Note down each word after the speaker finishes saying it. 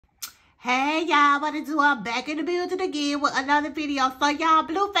Hey y'all, what it do? I'm back in the building again with another video. So y'all,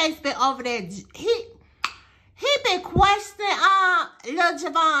 Blueface been over there. He been questioning Lil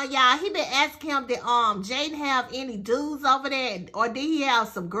Javon, y'all. He been asking him did Jaidyn have any dudes over there, or did he have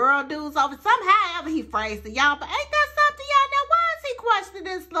some girl dudes over? Somehow he phrased it, y'all. But ain't that something, y'all? Now why is he questioning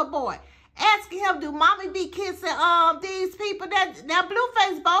this little boy? Asking him, do mommy be kissing these people? That now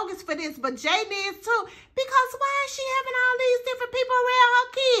Blueface bogus for this, but Jaidyn is too. Because why is she having all these different people around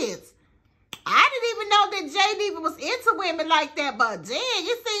her kids? I didn't even know that Jaidyn even was into women like that, but then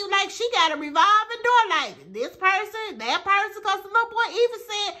it seems like she got a revolving door, like this person, that person, because the little boy even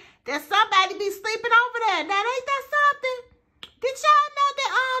said that somebody be sleeping over there. Now, ain't that something? Did y'all know that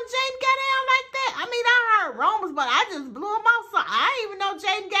Jaidyn got down like that? I mean, I heard rumors, but I just blew them off, so I didn't even know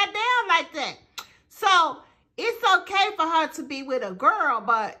Jaidyn got down like that. So, it's okay for her to be with a girl,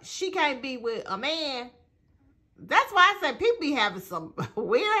 but she can't be with a man. That's why I said people be having some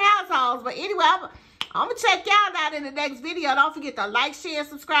weird households. But anyway, I'm going to check y'all out in the next video. Don't forget to like, share,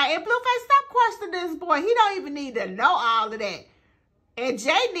 subscribe. And Blueface, stop questioning this boy. He don't even need to know all of that. And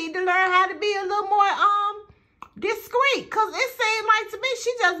Jaidyn need to learn how to be a little more discreet. Because it seems like to me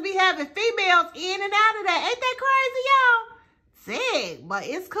she just be having females in and out of that. Ain't that crazy, y'all? Sick. But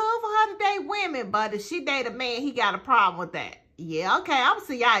it's cool for her to date women. But if she date a man, he got a problem with that. Yeah, okay. I'm going to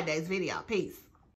see y'all in the next video. Peace.